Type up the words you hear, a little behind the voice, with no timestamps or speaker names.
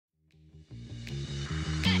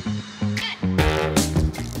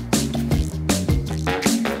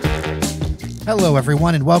Hello,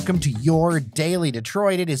 everyone, and welcome to your Daily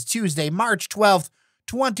Detroit. It is Tuesday, March 12th,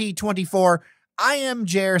 2024. I am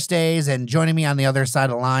Jer Stays, and joining me on the other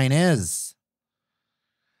side of the line is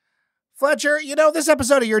Fletcher. You know, this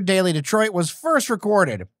episode of your Daily Detroit was first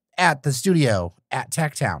recorded at the studio at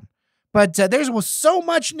Techtown, but there's so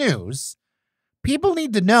much news. People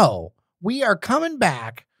need to know we are coming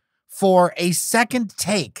back for a second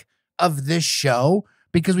take of this show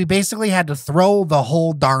because we basically had to throw the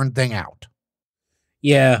whole darn thing out.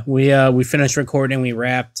 Yeah, we finished recording, we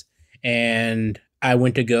wrapped, and I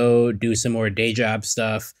went to go do some more day job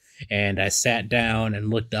stuff, and I sat down and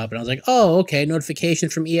looked up, and I was like, oh, okay, notification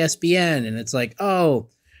from ESPN, and it's like, oh,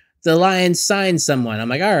 the Lions signed someone. I'm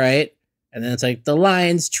like, all right, and then it's like, the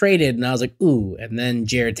Lions traded, and I was like, ooh, and then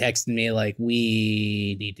Jared texted me, like,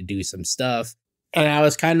 we need to do some stuff, and I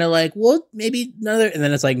was kind of like, well, maybe another, and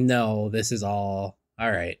then it's like, no, this is all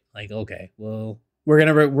right, like, okay, well,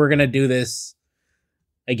 we're gonna do this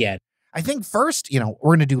again. I think first, we're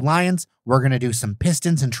going to do Lions, we're going to do some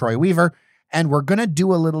Pistons and Troy Weaver, and we're going to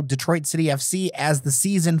do a little Detroit City FC as the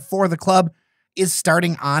season for the club is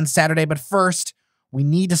starting on Saturday. But first, we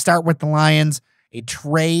need to start with the Lions. A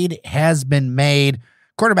trade has been made.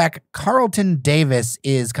 Quarterback Carlton Davis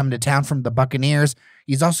is coming to town from the Buccaneers.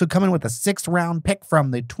 He's also coming with a 6th-round pick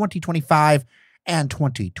from the 2025 and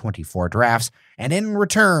 2024 drafts. And in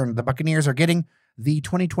return, the Buccaneers are getting the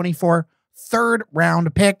 2024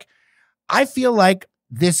 3rd-round pick. I feel like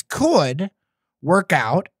this could work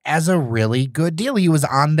out as a really good deal. He was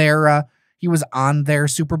on their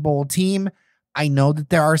Super Bowl team. I know that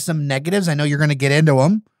there are some negatives. I know you're going to get into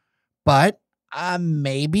them, but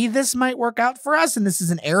maybe this might work out for us. And this is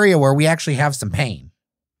an area where we actually have some pain.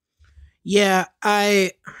 Yeah,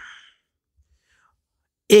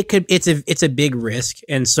 it's a big risk,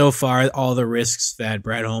 and so far all the risks that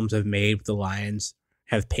Brad Holmes have made with the Lions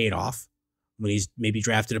have paid off. When he's maybe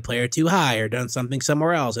drafted a player too high or done something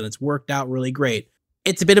somewhere else, and it's worked out really great.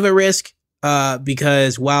 It's a bit of a risk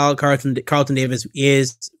because while Carlton Davis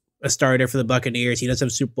is a starter for the Buccaneers, he does have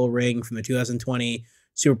a Super Bowl ring from the 2020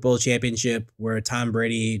 Super Bowl championship where Tom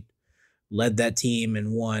Brady led that team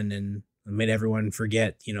and won and made everyone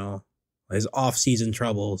forget, his offseason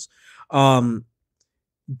troubles.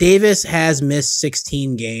 Davis has missed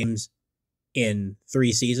 16 games in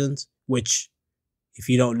 3 seasons, which, if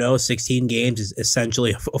you don't know, 16 games is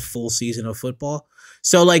essentially a full season of football.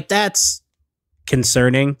 So, that's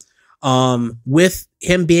concerning. With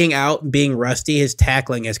him being out and being rusty, his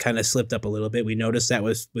tackling has kind of slipped up a little bit. We noticed that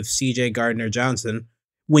with CJ Gardner-Johnson.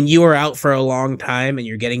 When you are out for a long time and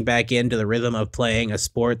you're getting back into the rhythm of playing a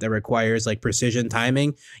sport that requires, precision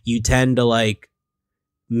timing, you tend to,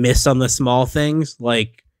 miss on the small things,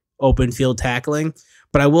 like open field tackling.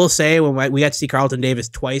 But I will say, when we got to see Carlton Davis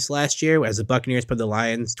twice last year, as the Buccaneers played the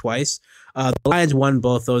Lions twice, the Lions won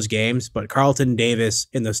both those games, but Carlton Davis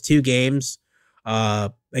in those 2 games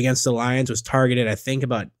against the Lions was targeted, I think,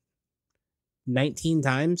 about 19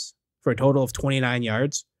 times for a total of 29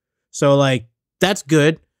 yards. So, that's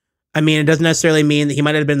good. I mean, it doesn't necessarily mean that he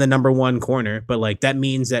might have been the number 1 corner, but, that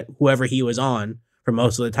means that whoever he was on for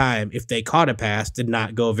most of the time, if they caught a pass, did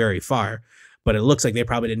not go very far. But it looks like they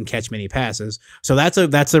probably didn't catch many passes. So that's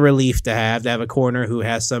a relief to have a corner who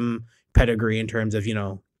has some pedigree in terms of,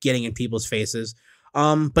 getting in people's faces.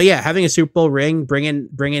 But yeah, having a Super Bowl ring, bringing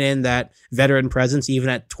in that veteran presence, even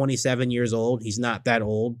at 27 years old, he's not that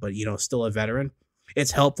old, but, still a veteran.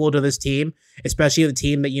 It's helpful to this team, especially the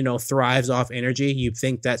team that, thrives off energy. You'd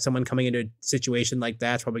think that someone coming into a situation like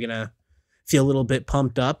that's probably going to feel a little bit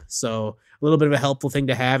pumped up. So a little bit of a helpful thing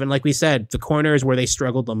to have. And like we said, the corner is where they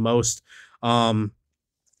struggled the most. They'll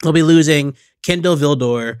be losing Kendall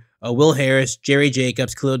Vildor, Will Harris, Jerry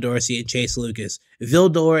Jacobs, Khalil Dorsey, and Chase Lucas.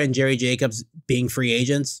 Vildor and Jerry Jacobs being free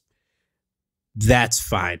agents, that's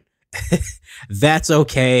fine. That's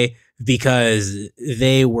okay because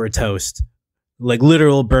they were toast.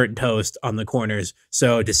 Literal burnt toast on the corners.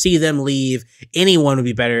 So to see them leave, anyone would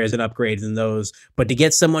be better as an upgrade than those. But to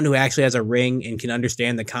get someone who actually has a ring and can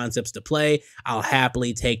understand the concepts to play, I'll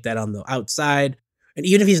happily take that on the outside. And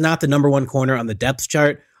even if he's not the number 1 corner on the depth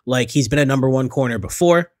chart, he's been a number 1 corner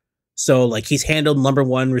before. So he's handled number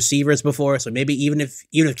 1 receivers before. So maybe even if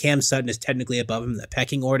Cam Sutton is technically above him in the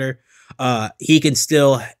pecking order, he can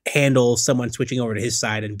still handle someone switching over to his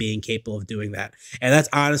side and being capable of doing that. And that's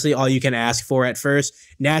honestly all you can ask for at first.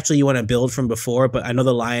 Naturally, you want to build from before, but I know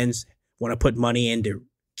the Lions want to put money into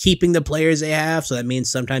keeping the players they have. So that means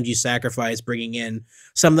sometimes you sacrifice bringing in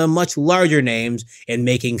some of the much larger names and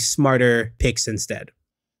making smarter picks instead.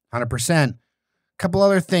 100%. Couple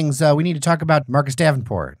other things we need to talk about. Marcus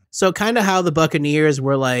Davenport. So kind of how the Buccaneers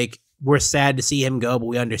were like, we're sad to see him go, but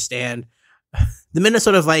we understand. the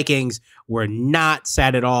Minnesota Vikings were not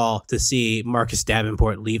sad at all to see Marcus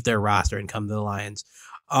Davenport leave their roster and come to the Lions.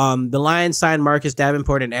 The Lions signed Marcus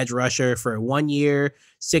Davenport, an edge rusher, for a 1 year,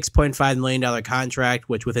 $6.5 million contract,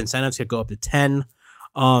 which with incentives could go up to 10.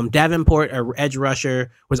 Davenport, an edge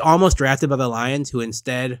rusher, was almost drafted by the Lions, who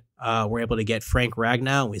instead were able to get Frank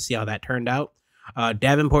Ragnow. We see how that turned out.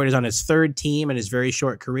 Davenport is on his third team in his very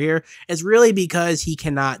short career. It's really because he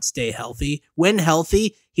cannot stay healthy. When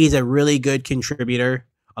healthy, he's a really good contributor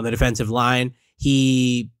on the defensive line.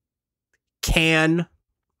 He can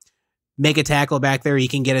make a tackle back there. He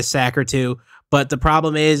can get a sack or two. But the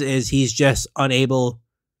problem is he's just unable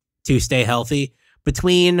to stay healthy.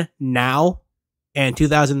 Between now and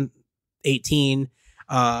 2018,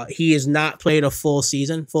 he has not played a full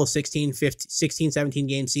season, full 16, 17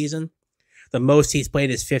 game season. The most he's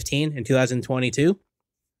played is 15 in 2022.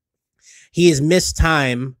 He has missed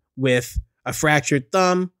time with a fractured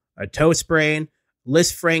thumb, a toe sprain,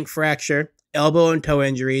 Lisfranc fracture, elbow and toe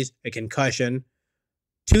injuries, a concussion,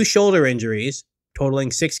 2 shoulder injuries,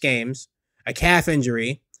 totaling 6 games, a calf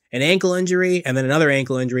injury, an ankle injury, and then another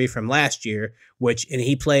ankle injury from last year, and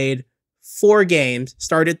he played 4 games,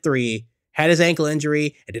 started 3, had his ankle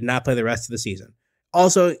injury, and did not play the rest of the season.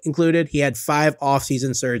 Also included, he had 5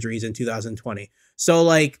 offseason surgeries in 2020. So,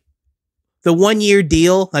 like, the 1 year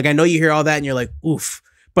deal, like, I know you hear all that and you're like, oof,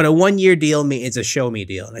 but a 1 year deal is a show me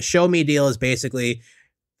deal. And a show me deal is basically,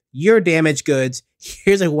 you're damaged goods.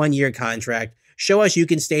 Here's a 1 year contract. Show us you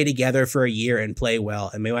can stay together for a year and play well,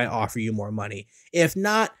 and we might offer you more money. If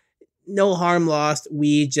not, no harm lost.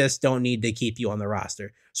 We just don't need to keep you on the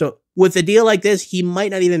roster. So with a deal like this, he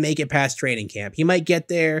might not even make it past training camp. He might get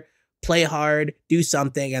there, play hard, do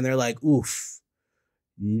something, and they're like, oof,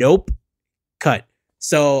 nope, cut.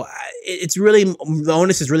 So it's really, the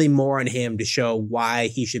onus is really more on him to show why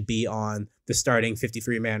he should be on the starting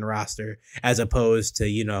 53-man roster, as opposed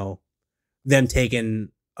to, them taking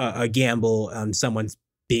a gamble on someone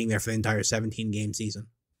being there for the entire 17-game season.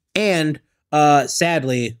 And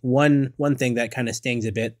sadly, one thing that kind of stings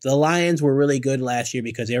a bit, the Lions were really good last year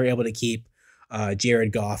because they were able to keep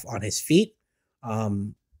Jared Goff on his feet.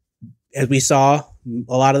 As we saw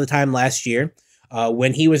a lot of the time last year,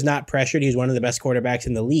 when he was not pressured, he was one of the best quarterbacks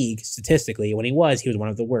in the league statistically. When he was one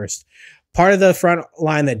of the worst. Part of the front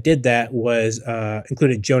line that did that was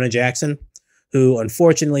included Jonah Jackson, who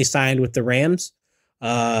unfortunately signed with the Rams.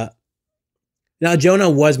 Now, Jonah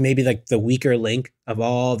was maybe like the weaker link of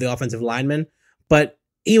all the offensive linemen, but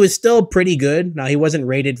he was still pretty good. Now, he wasn't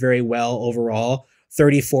rated very well overall,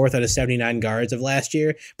 34th out of 79 guards of last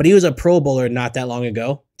year, but he was a Pro Bowler not that long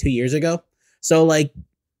ago, 2 years ago. So, like,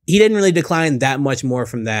 he didn't really decline that much more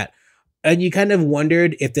from that. And you kind of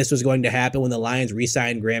wondered if this was going to happen when the Lions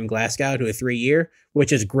re-signed Graham Glasgow to a 3-year,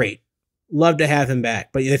 which is great. Love to have him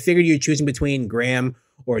back. But they figured you're choosing between Graham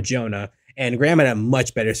or Jonah. And Graham had a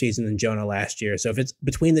much better season than Jonah last year. So if it's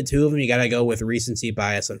between the two of them, you got to go with recency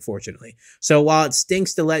bias, unfortunately. So while it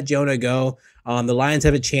stinks to let Jonah go, the Lions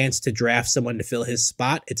have a chance to draft someone to fill his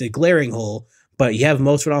spot. It's a glaring hole, but you have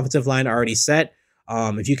most of an offensive line already set.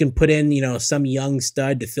 If you can put in, some young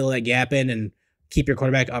stud to fill that gap in and keep your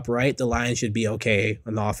quarterback upright, the Lions should be okay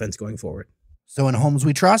on the offense going forward. So in Holmes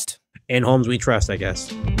we trust? In Holmes we trust, I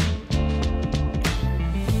guess.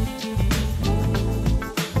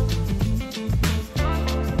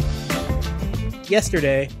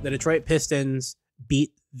 Yesterday, the Detroit Pistons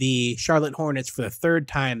beat the Charlotte Hornets for the 3rd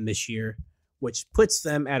time this year, which puts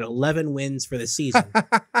them at 11 wins for the season,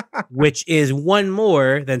 which is one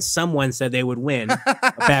more than someone said they would win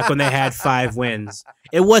back when they had 5 wins.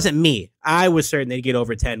 It wasn't me. I was certain they'd get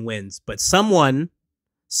over 10 wins, but someone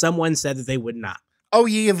said that they would not. Oh,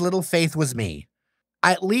 ye of little faith was me.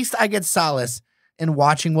 At least I get solace in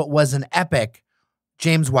watching what was an epic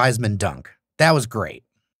James Wiseman dunk. That was great.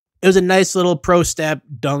 It was a nice little pro step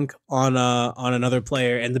dunk on another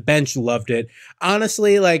player, and the bench loved it.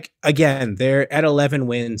 Honestly, like, again, they're at 11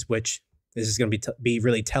 wins, which this is going to be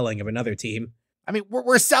really telling of another team. I mean,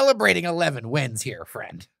 we're celebrating 11 wins here,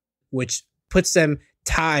 friend. Which puts them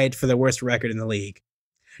tied for the worst record in the league.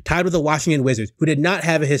 Tied with the Washington Wizards, who did not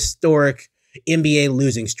have a historic NBA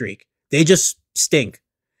losing streak. They just stink.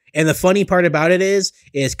 And the funny part about it is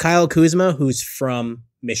Kyle Kuzma, who's from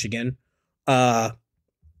Michigan,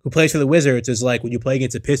 who plays for the Wizards, is like, when you play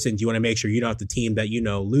against the Pistons, you want to make sure you don't have the team that,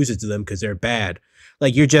 loses to them because they're bad.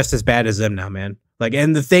 Like, you're just as bad as them now, man. Like,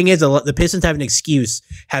 and the thing is, the Pistons have an excuse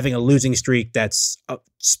having a losing streak that's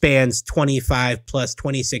spans 25 plus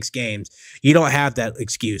 26 games. You don't have that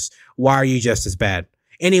excuse. Why are you just as bad?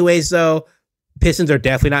 Anyways, though, Pistons are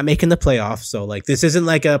definitely not making the playoffs. So, like, this isn't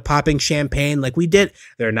like a popping champagne like we did.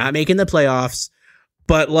 They're not making the playoffs.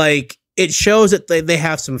 But, like, it shows that they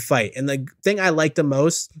have some fight. And the thing I like the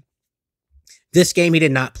most, this game he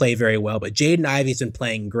did not play very well, but Jaden Ivey's been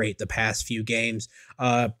playing great the past few games.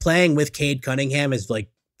 Playing with Cade Cunningham is like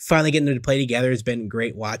finally getting them to play together has been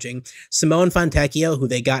great watching. Simone Fontecchio, who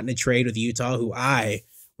they got in a trade with Utah, who I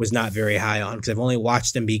was not very high on because I've only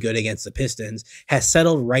watched him be good against the Pistons, has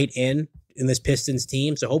settled right in this Pistons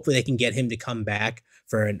team. So hopefully they can get him to come back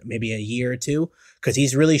for maybe a year or two, because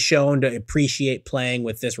he's really shown to appreciate playing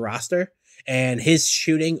with this roster. And his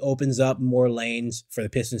shooting opens up more lanes for the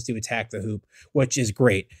Pistons to attack the hoop, which is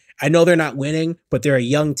great. I know they're not winning, but they're a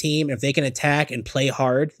young team. If they can attack and play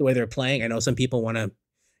hard the way they're playing, I know some people want to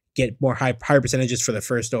get more higher percentages for the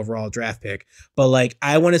first overall draft pick. But like,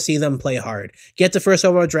 I want to see them play hard. Get the first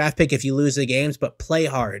overall draft pick if you lose the games, but play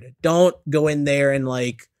hard. Don't go in there and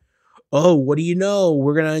like, oh, what do you know?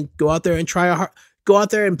 We're going to go out there and go out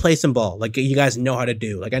there and play some ball. Like you guys know how to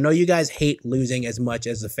do. Like, I know you guys hate losing as much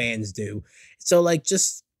as the fans do. So like,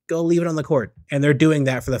 just go leave it on the court. And they're doing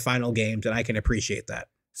that for the final games. And I can appreciate that.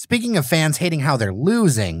 Speaking of fans hating how they're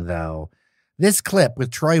losing, though, this clip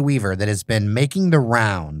with Troy Weaver that has been making the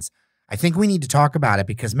rounds, I think we need to talk about it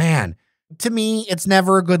because, man, to me, it's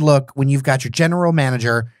never a good look when you've got your general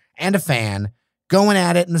manager and a fan going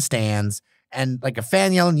at it in the stands and like a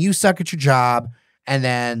fan yelling, "You suck at your job." And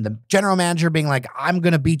then the general manager being like, "I'm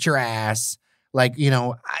going to beat your ass." Like, you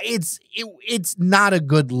know, it's not a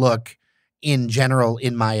good look in general,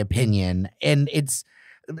 in my opinion. And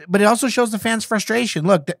but it also shows the fans' frustration.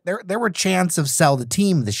 Look, there were chants of sell the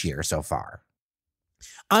team this year so far.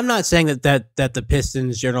 I'm not saying that the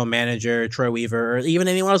Pistons general manager, Troy Weaver, or even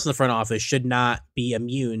anyone else in the front office should not be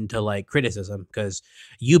immune to like criticism, because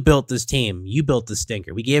you built this team. You built the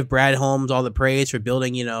stinker. We gave Brad Holmes all the praise for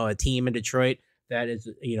building, you know, a team in Detroit that is,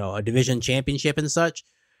 you know, a division championship and such.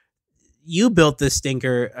 You built this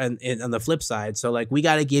stinker on the flip side. So like, we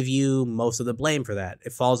got to give you most of the blame for that.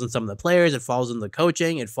 It falls on some of the players. It falls on the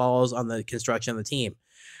coaching. It falls on the construction of the team.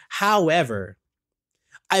 However,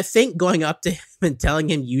 I think going up to him and telling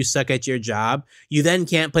him you suck at your job, you then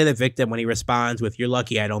can't play the victim when he responds with, "You're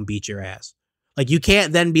lucky I don't beat your ass." Like, you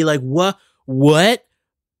can't then be like, what?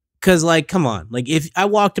 Because like, come on. Like, if I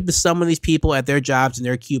walked up to some of these people at their jobs in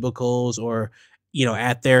their cubicles, or, you know,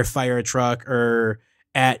 at their fire truck, or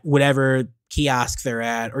at whatever kiosk they're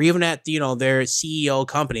at, or even at, you know, their CEO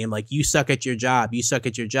company, I'm like, "You suck at your job. You suck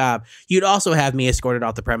at your job." You'd also have me escorted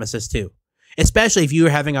off the premises too. Especially if you were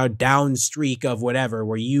having a down streak of whatever,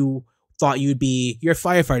 where you thought you're a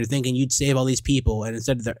firefighter thinking you'd save all these people. And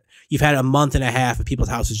instead of you've had a month and a half of people's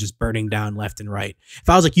houses just burning down left and right. If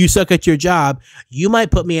I was like, "You suck at your job," you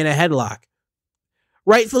might put me in a headlock.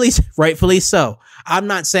 Rightfully so. I'm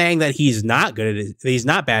not saying that he's not good at it. He's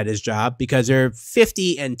not bad at his job, because they're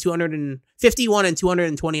 51 and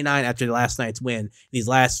 229 after last night's win these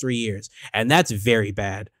last 3 years. And that's very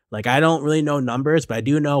bad. Like, I don't really know numbers, but I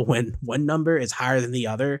do know when one number is higher than the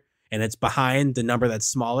other and it's behind the number that's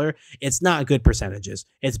smaller, it's not good percentages.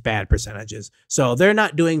 It's bad percentages. So they're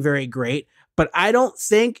not doing very great, but I don't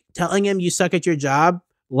think telling him you suck at your job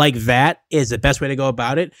like that is the best way to go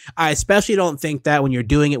about it. I especially don't think that when you're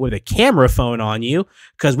doing it with a camera phone on you,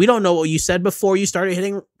 because we don't know what you said before you started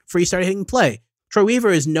hitting play. Troy Weaver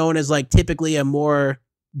is known as like typically a more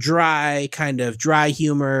dry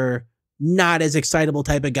humor, not as excitable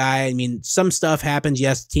type of guy. I mean, some stuff happens.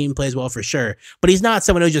 Yes, the team plays well for sure, but he's not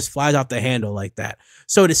someone who just flies off the handle like that.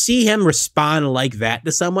 So to see him respond like that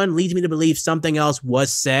to someone leads me to believe something else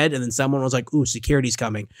was said. And then someone was like, "Ooh, security's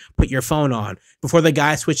coming. Put your phone on," before the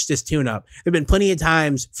guy switched his tune up. There've been plenty of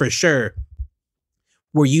times for sure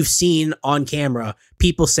where you've seen on camera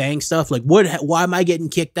people saying stuff like, why am I getting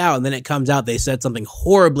kicked out? And then it comes out they said something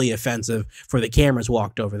horribly offensive before the cameras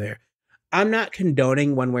walked over there. I'm not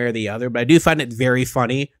condoning one way or the other, but I do find it very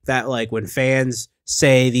funny that like when fans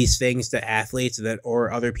say these things to athletes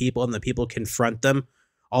or other people and the people confront them,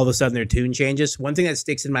 all of a sudden their tune changes. One thing that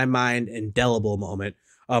sticks in my mind, indelible moment,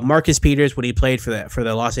 Marcus Peters, when he played for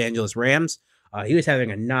the Los Angeles Rams, he was having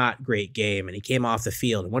a not great game and he came off the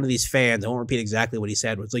field. And one of these fans, I won't repeat exactly what he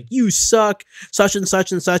said, was like, "You suck, such and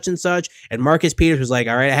such and such and such." And Marcus Peters was like,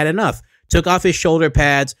 "All right, I had enough." Took off his shoulder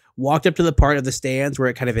pads, walked up to the part of the stands where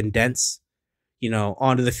it kind of indents, you know,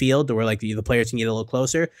 onto the field to where like the players can get a little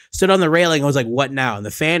closer, stood on the railing and was like, "What now?" And the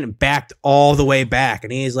fan backed all the way back.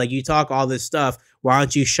 And he's like, "You talk all this stuff. Why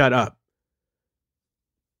don't you shut up?"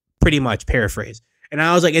 Pretty much paraphrase. And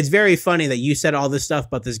I was like, it's very funny that you said all this stuff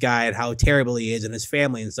about this guy and how terrible he is and his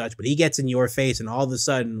family and such, but he gets in your face and all of a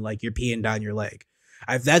sudden, like, you're peeing down your leg.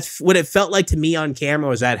 That's what it felt like to me on camera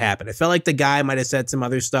was that happened. It felt like the guy might have said some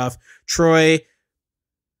other stuff. Troy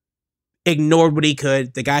ignored what he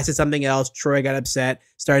could. The guy said something else. Troy got upset,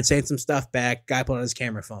 started saying some stuff back. Guy put on his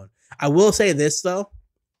camera phone. I will say this, though.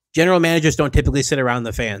 General managers don't typically sit around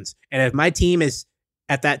the fans. And if my team is,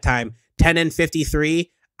 at that time, 10-53,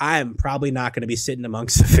 I'm probably not going to be sitting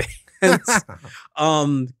amongst the fans.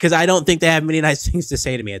 Because I don't think they have many nice things to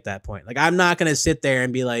say to me at that point. Like, I'm not going to sit there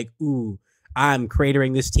and be like, ooh, I'm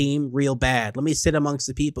cratering this team real bad. Let me sit amongst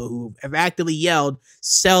the people who have actively yelled,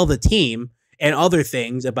 sell the team and other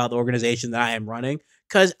things about the organization that I am running.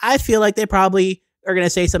 Because I feel like they probably are going to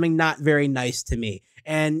say something not very nice to me.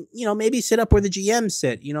 And, maybe sit up where the GMs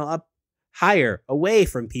sit, up higher, away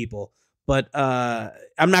from people. But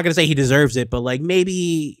I'm not going to say he deserves it, but like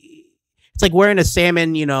maybe it's like wearing a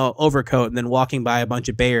salmon, overcoat and then walking by a bunch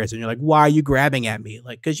of bears and you're like, why are you grabbing at me?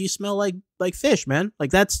 Like, because you smell like fish, man.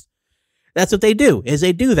 Like that's what they do, is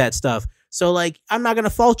they do that stuff. So like, I'm not going to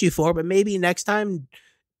fault you for it, but maybe next time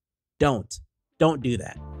don't do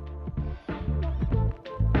that.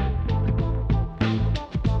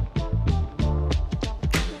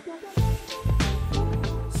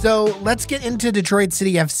 So let's get into Detroit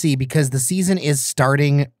City FC because the season is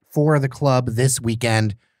starting for the club this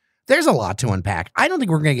weekend. There's a lot to unpack. I don't think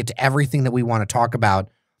we're going to get to everything that we want to talk about,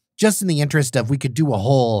 just in the interest of we could do a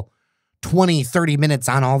whole 20, 30 minutes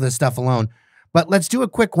on all this stuff alone. But let's do a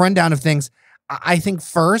quick rundown of things. I think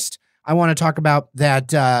first, I want to talk about that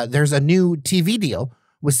there's a new TV deal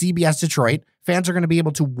with CBS Detroit. Fans are going to be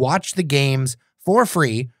able to watch the games for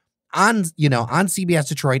free on CBS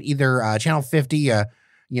Detroit, either Channel 50,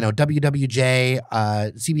 WWJ,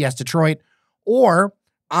 CBS Detroit, or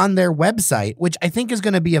on their website, which I think is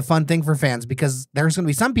going to be a fun thing for fans because there's going to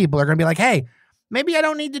be some people who are going to be like, hey, maybe I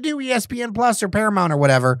don't need to do ESPN Plus or Paramount or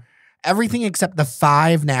whatever. Everything except the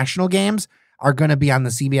 5 national games are going to be on the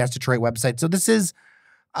CBS Detroit website. So this is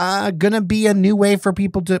going to be a new way for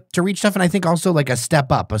people to reach stuff. And I think also like a step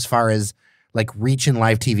up as far as like reach in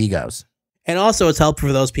live TV goes. And also it's helpful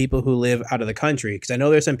for those people who live out of the country. Because I know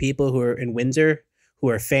there's some people who are in Windsor who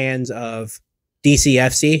are fans of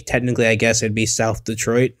DCFC. Technically, I guess it'd be South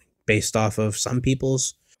Detroit based off of some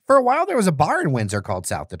people's. For a while, there was a bar in Windsor called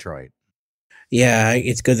South Detroit. Yeah,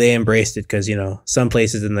 it's good they embraced it because, some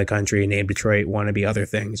places in the country named Detroit want to be other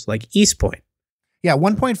things like East Point. Yeah,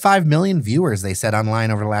 1.5 million viewers, they said online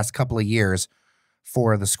over the last couple of years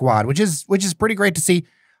for the squad, which is pretty great to see.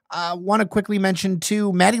 Want to quickly mention,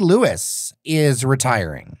 too, Matty Lewis is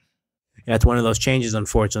retiring. Yeah, it's one of those changes,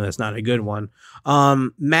 unfortunately. That's not a good one.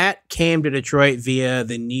 Matt came to Detroit via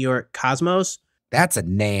the New York Cosmos. That's a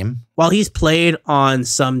name. While he's played on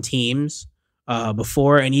some teams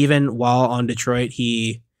before, and even while on Detroit,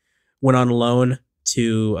 he went on loan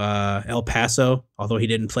to El Paso, although he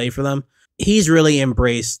didn't play for them. He's really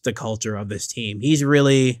embraced the culture of this team. It's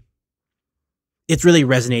really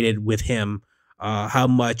resonated with him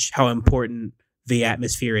how important the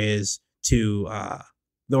atmosphere is to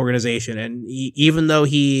the organization. And even though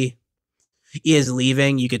he is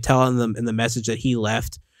leaving, you could tell in the message that he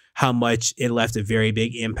left how much it left a very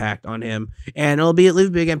big impact on him. And it'll leave a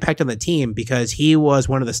big impact on the team because he was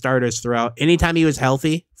one of the starters throughout. Anytime he was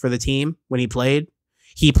healthy for the team when he played,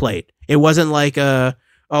 he played. It wasn't like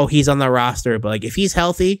he's on the roster, but like if he's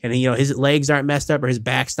healthy and his legs aren't messed up or his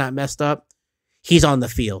back's not messed up, he's on the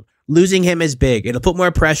field. Losing him is big. It'll put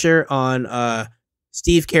more pressure on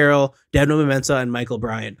Steve Carroll, Devin Mensah, and Michael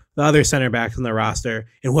Bryant, the other center backs on the roster,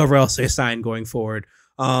 and whoever else they sign going forward.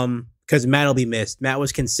 Because Matt will be missed. Matt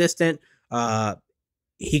was consistent.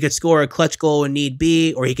 He could score a clutch goal when need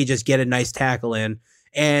be, or he could just get a nice tackle in.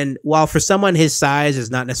 And while for someone his size is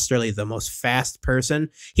not necessarily the most fast person,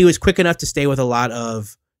 he was quick enough to stay with a lot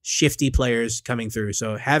of shifty players coming through.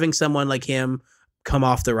 So having someone like him come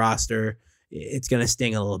off the roster, it's going to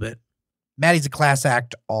sting a little bit. Matty's a class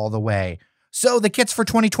act all the way. So the kits for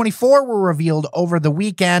 2024 were revealed over the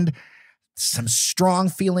weekend. Some strong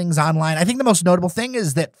feelings online. I think the most notable thing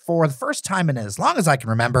is that for the first time in as long as I can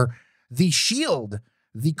remember, the shield,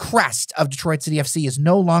 the crest of Detroit City FC is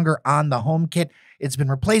no longer on the home kit. It's been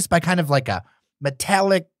replaced by kind of like a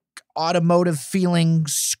metallic automotive feeling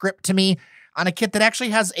script to me on a kit that actually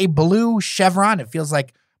has a blue chevron. It feels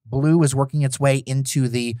like blue is working its way into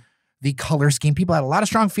the color scheme. People had a lot of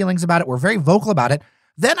strong feelings about it. We're very vocal about it.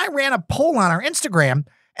 Then I ran a poll on our Instagram,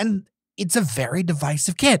 and it's a very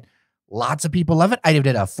divisive kit. Lots of people love it. I did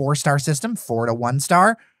a 4-star system, 4 to 1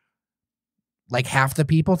 star. Like half the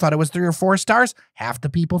people thought it was 3 or 4 stars. Half the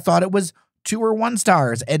people thought it was 2 or 1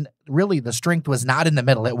 stars. And really the strength was not in the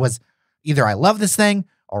middle. It was either I love this thing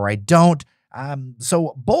or I don't.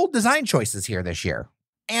 So bold design choices here this year.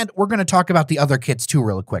 And we're going to talk about the other kits too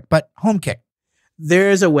real quick, but home kit.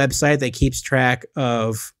 There's a website that keeps track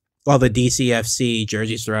of all the DCFC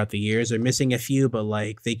jerseys throughout the years. They're missing a few, but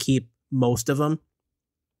like they keep most of them.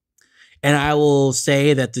 And I will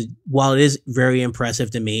say that while it is very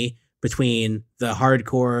impressive to me, between the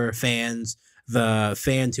hardcore fans, the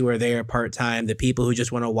fans who are there part-time, the people who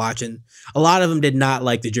just want to watch, and a lot of them did not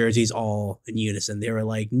like the jerseys all in unison. They were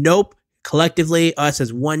like, nope, collectively, us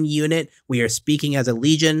as one unit, we are speaking as a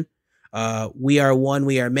legion. We are one,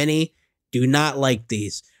 we are many. Do not like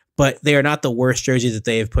these. But they are not the worst jerseys that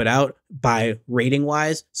they have put out by rating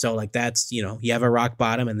wise. So like that's, you have a rock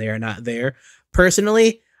bottom and they are not there.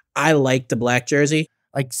 Personally, I like the black jersey.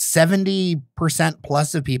 Like 70%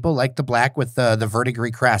 plus of people like the black with the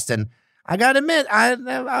verdigris crest. And I got to admit,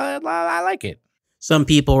 I like it. Some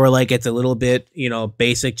people were like, it's a little bit,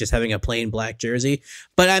 basic just having a plain black jersey.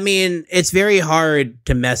 But I mean, it's very hard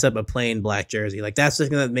to mess up a plain black jersey. Like that's the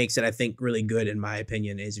thing that makes it, I think, really good, in my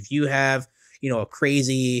opinion, is if you have, a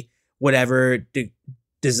crazy whatever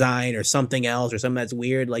design or something else or something that's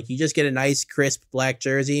weird, like you just get a nice crisp black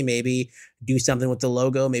jersey, maybe do something with the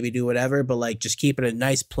logo, maybe do whatever, but like just keep it a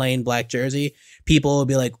nice plain black jersey. People will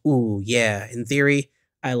be like, ooh, yeah, in theory,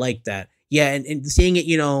 I like that. Yeah, and seeing it,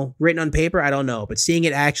 written on paper, I don't know, but seeing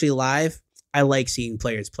it actually live, I like seeing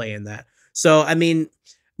players play in that. So, I mean,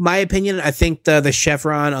 my opinion, I think the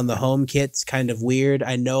chevron on the home kit's kind of weird.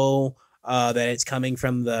 I know that it's coming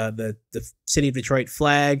from the city of Detroit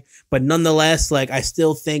flag, but nonetheless, like I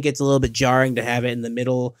still think it's a little bit jarring to have it in the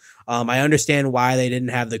middle. I understand why they didn't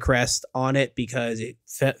have the crest on it, because it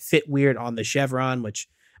fit weird on the chevron, which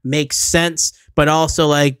makes sense. But also,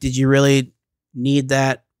 like, did you really need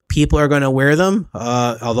that? People are going to wear them.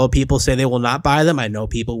 Although people say they will not buy them, I know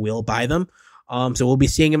people will buy them. So we'll be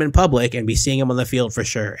seeing them in public and be seeing them on the field for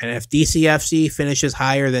sure. And if DCFC finishes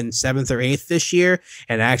higher than 7th or 8th this year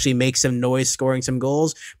and actually makes some noise scoring some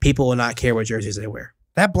goals, people will not care what jerseys they wear.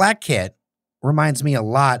 That black kit reminds me a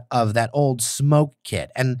lot of that old smoke kit.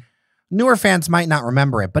 And newer fans might not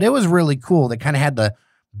remember it, but it was really cool. They kind of had the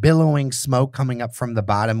billowing smoke coming up from the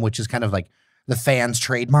bottom, which is kind of like the fans'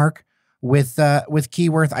 trademark with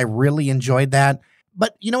Keyworth. I really enjoyed that.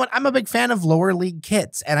 But you know what? I'm a big fan of lower league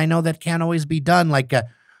kits, and I know that can't always be done. Like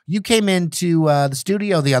you came into the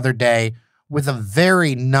studio the other day with a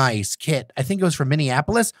very nice kit. I think it was from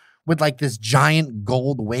Minneapolis with like this giant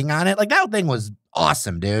gold wing on it. Like that thing was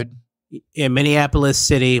awesome, dude. In Minneapolis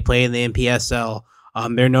City, playing the NPSL.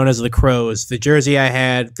 They're known as the Crows. The jersey I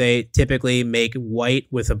had, they typically make white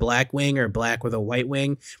with a black wing or black with a white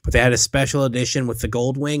wing, but they had a special edition with the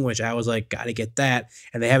gold wing, which I was like, gotta get that.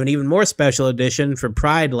 And they have an even more special edition for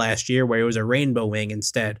Pride last year where it was a rainbow wing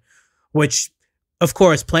instead, which, of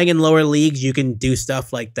course, playing in lower leagues, you can do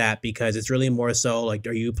stuff like that because it's really more so like,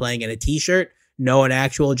 are you playing in a t-shirt? No, an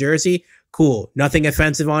actual jersey? Cool. Nothing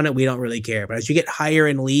offensive on it. We don't really care. But as you get higher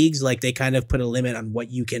in leagues, like they kind of put a limit on what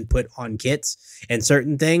you can put on kits and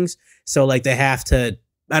certain things. So like they have to,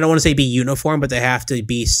 I don't want to say be uniform, but they have to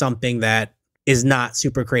be something that is not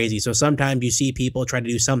super crazy. So sometimes you see people try to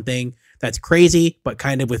do something that's crazy, but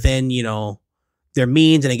kind of within, their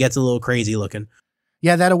means, and it gets a little crazy looking.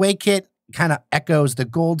 Yeah, that away kit kind of echoes the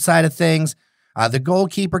gold side of things. The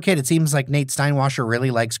goalkeeper kit, it seems like Nate Steinwasser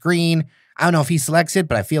really likes green. I don't know if he selects it,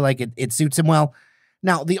 but I feel like it suits him well.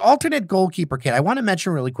 Now, the alternate goalkeeper kit, I want to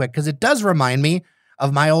mention really quick because it does remind me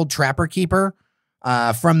of my old Trapper Keeper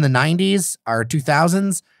from the 90s or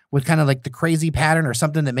 2000s with kind of like the crazy pattern or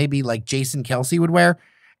something that maybe like Jason Kelsey would wear.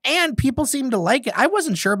 And people seem to like it. I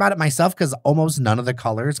wasn't sure about it myself because almost none of the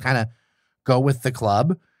colors kind of go with the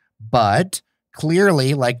club. But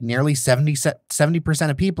clearly, like nearly 70%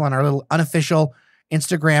 of people on our little unofficial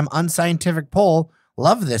Instagram unscientific poll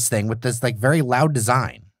love this thing with this like very loud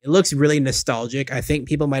design. It looks really nostalgic. I think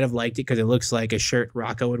people might have liked it because it looks like a shirt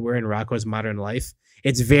Rocco would wear in Rocco's Modern Life.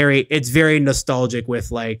 It's very nostalgic with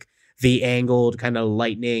like the angled kind of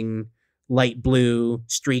lightning, light blue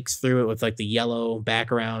streaks through it with like the yellow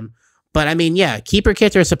background. But I mean, yeah, keeper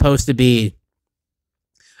kits are supposed to be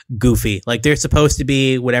goofy. Like they're supposed to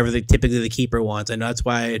be whatever typically the keeper wants. I know that's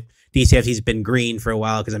why DCFC's been green for a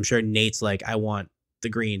while because I'm sure Nate's like, I want the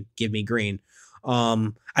green. Give me green.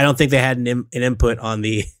 I don't think they had an input on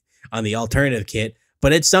the alternative kit,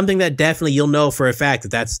 but it's something that definitely you'll know for a fact that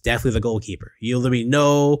that's definitely the goalkeeper. You'll be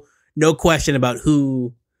no question about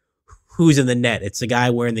who's in the net. It's the guy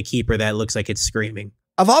wearing the keeper that looks like it's screaming.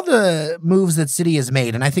 Of all the moves that City has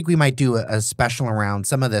made, and I think we might do a special around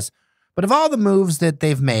some of this, but of all the moves that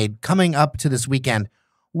they've made coming up to this weekend,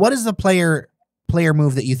 what is the player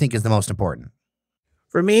move that you think is the most important?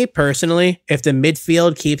 For me personally, if the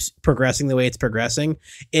midfield keeps progressing the way it's progressing,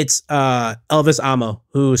 it's Elvis Amo,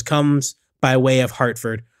 who comes by way of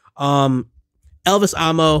Hartford. Elvis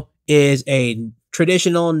Amo is a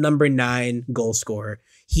traditional number 9 goal scorer.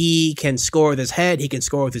 He can score with his head. He can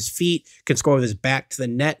score with his feet, can score with his back to the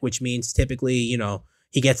net, which means typically,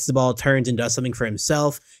 he gets the ball, turns and does something for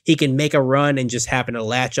himself. He can make a run and just happen to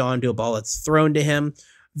latch on to a ball that's thrown to him.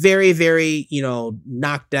 Very, very,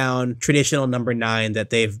 knockdown traditional number 9 that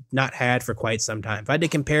they've not had for quite some time. If I had to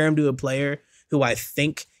compare him to a player who I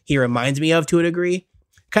think he reminds me of to a degree,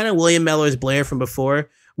 kind of William Mellors-Blair from before.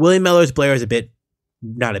 William Mellors-Blair is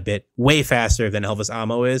way faster than Elvis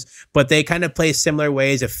Amo is, but they kind of play similar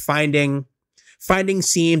ways of finding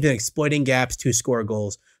seams and exploiting gaps to score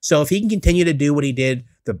goals. So if he can continue to do what he did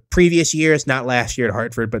the previous years, not last year at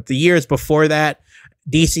Hartford, but the years before that,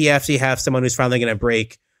 DCFC have someone who's finally going to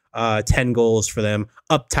break 10 goals for them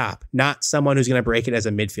up top, not someone who's going to break it as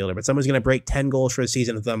a midfielder, but someone who's going to break 10 goals for a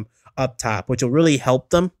season with them up top, which will really help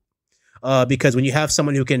them because when you have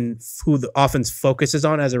someone who the offense focuses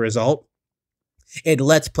on as a result, it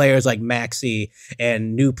lets players like Maxey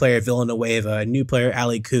and new player Villanueva, new player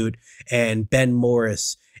Ali Coote and Ben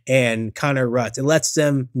Morris and Connor Rutz. It lets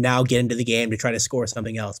them now get into the game to try to score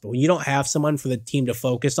something else. But when you don't have someone for the team to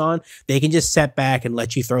focus on, they can just set back and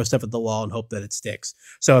let you throw stuff at the wall and hope that it sticks.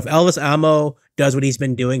 So if Elvis Amo does what he's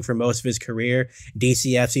been doing for most of his career,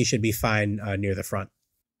 DCFC should be fine near the front.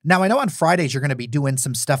 Now, I know on Fridays you're going to be doing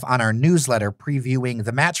some stuff on our newsletter previewing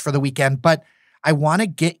the match for the weekend, but I want to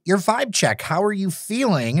get your vibe check. How are you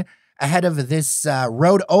feeling ahead of this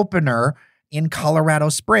road opener in Colorado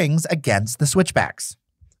Springs against the Switchbacks?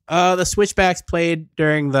 The Switchbacks played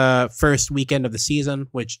during the first weekend of the season,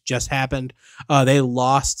 which just happened. They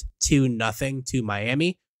lost 2-0 to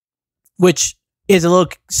Miami, which is a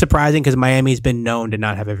little surprising because Miami's been known to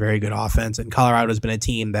not have a very good offense, and Colorado's been a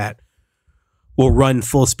team that will run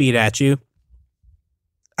full speed at you.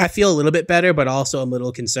 I feel a little bit better, but also I'm a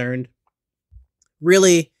little concerned.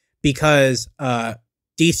 Really, because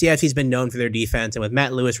DCFC's been known for their defense, and with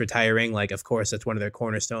Matt Lewis retiring, of course, that's one of their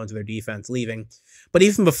cornerstones of their defense leaving. But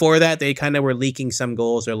even before that, they kind of were leaking some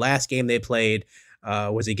goals. Their last game they played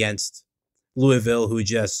was against Louisville, who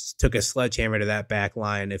just took a sledgehammer to that back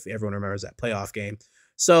line, if everyone remembers that playoff game.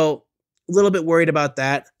 So a little bit worried about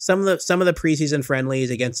that. Some of the preseason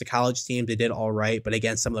friendlies against the college teams, they did all right, but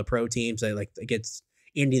against some of the pro teams, against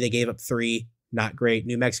Indy, they gave up 3. Not great.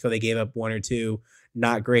 New Mexico, they gave up 1 or 2.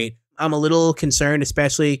 Not great. I'm a little concerned,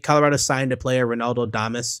 especially Colorado signed a player, Ronaldo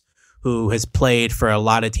Damas, who has played for a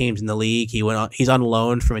lot of teams in the league. He's on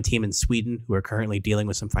loan from a team in Sweden who are currently dealing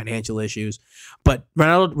with some financial issues. But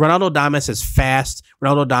Ronaldo Damas is fast.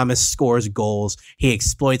 Ronaldo Damas scores goals. He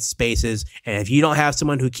exploits spaces. And if you don't have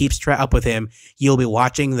someone who keeps up with him, you'll be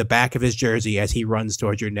watching the back of his jersey as he runs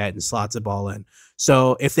towards your net and slots a ball in.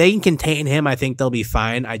 So if they can contain him, I think they'll be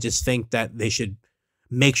fine. I just think that they should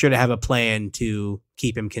make sure to have a plan to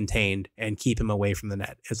keep him contained and keep him away from the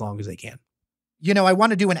net as long as they can. I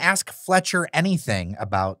want to do an Ask Fletcher anything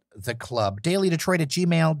about the club.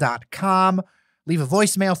 dailydetroit@gmail.com. Leave a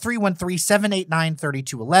voicemail,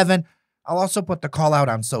 313-789-3211. I'll also put the call out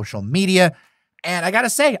on social media. And I got to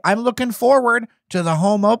say, I'm looking forward to the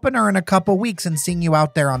home opener in a couple weeks and seeing you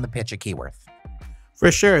out there on the pitch at Keyworth.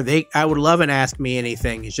 For sure. I would love an Ask Me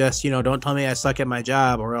Anything. It's just, don't tell me I suck at my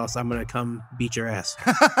job or else I'm going to come beat your ass.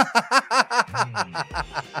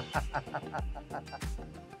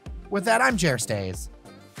 With that, I'm Jer Stays.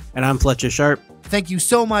 And I'm Fletcher Sharpe. Thank you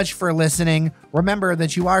so much for listening. Remember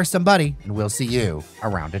that you are somebody, and we'll see you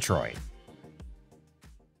around Detroit.